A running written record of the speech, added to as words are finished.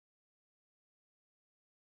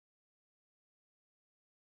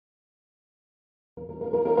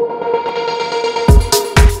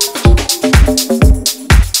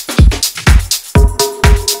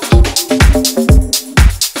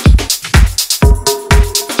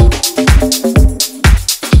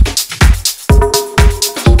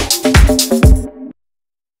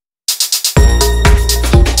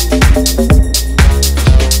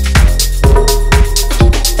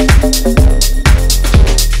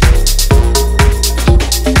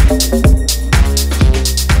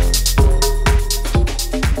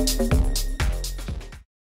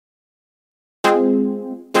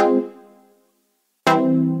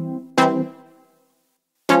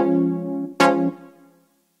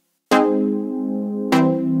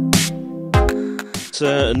It's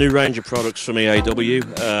a new range of products from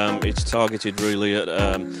EAW. It's targeted really at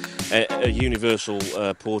a universal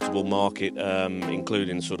portable market,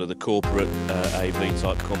 including sort of the corporate AV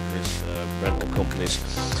type companies, rental companies.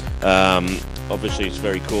 Obviously, it's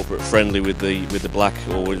very corporate friendly with the black,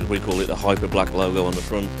 or we call it the hyper black logo on the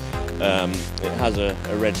front. It has a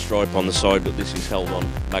red stripe on the side, but this is held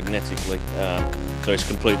on magnetically, so it's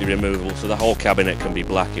completely removable. So the whole cabinet can be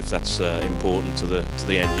black if that's important to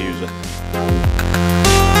the end user.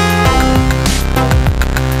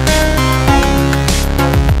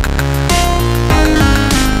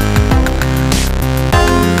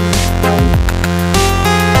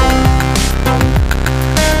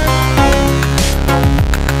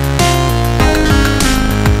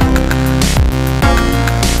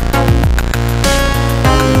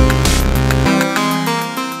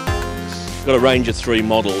 Got a range of 3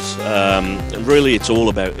 models, and really it's all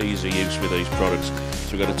about easy use with these products.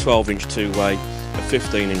 So we've got a 12-inch two-way, a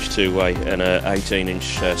 15-inch two-way, and a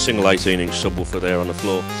 18-inch single 18-inch subwoofer there on the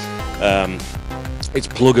floor. It's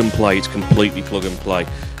plug and play. It's completely plug and play.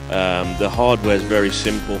 The hardware is very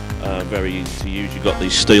simple, very easy to use. You've got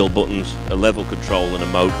these steel buttons, a level control and a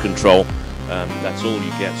mode control. That's all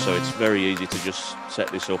you get, so it's very easy to just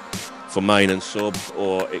set this up for main and sub,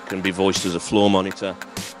 or it can be voiced as a floor monitor,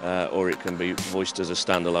 or it can be voiced as a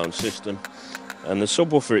standalone system. And the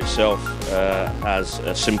subwoofer itself has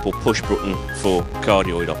a simple push button for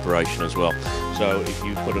cardioid operation as well. So if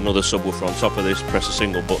you put another subwoofer on top of this, press a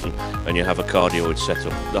single button and you have a cardioid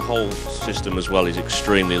setup. The whole system as well is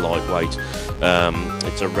extremely lightweight.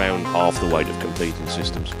 It's around half the weight of competing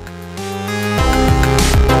systems.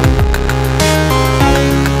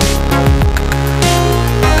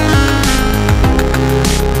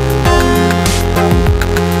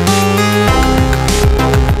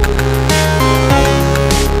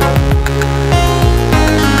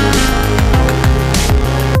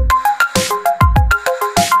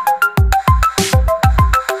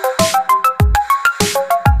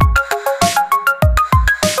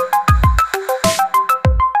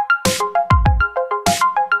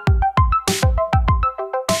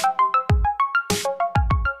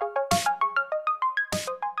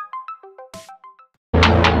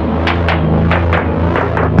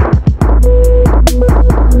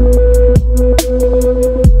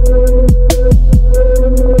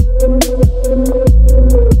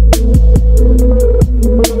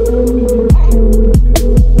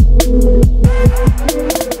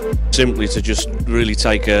 Simply to just really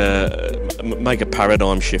make a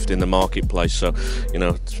paradigm shift in the marketplace. So, you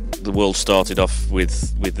know, the world started off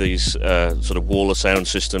with these sort of wall of sound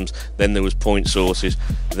systems, then there was point sources,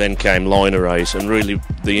 then came line arrays, and really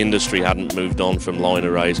the industry hadn't moved on from line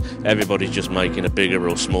arrays. Everybody's just making a bigger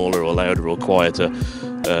or smaller or louder or quieter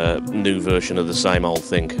new version of the same old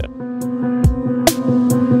thing.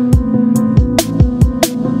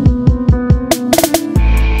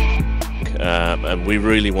 And we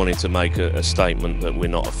really wanted to make a statement that we're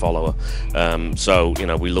not a follower. So, you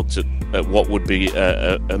know, we looked at what would be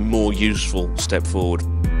a more useful step forward.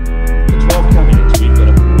 The 12 cabinets, we've got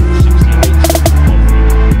a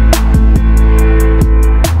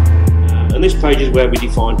 68. And this page is where we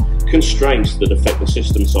define constraints that affect the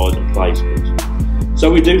system size and placement. So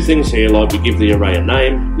we do things here like we give the array a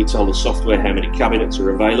name, we tell the software how many cabinets are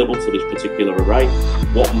available for this particular array,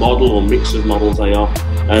 what model or mix of models they are,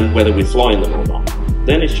 and whether we're flying them or not.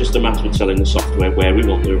 Then it's just a matter of telling the software where we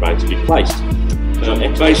want the array to be placed.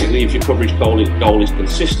 And basically, if your coverage goal is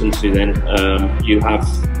consistency, then you have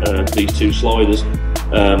these 2 sliders.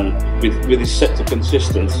 With this set to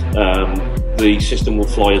consistent, the system will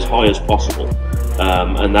fly as high as possible,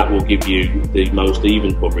 and that will give you the most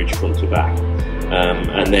even coverage front to back.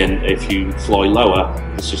 And then if you fly lower,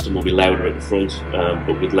 the system will be louder at the front,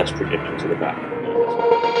 but with less projection to the back.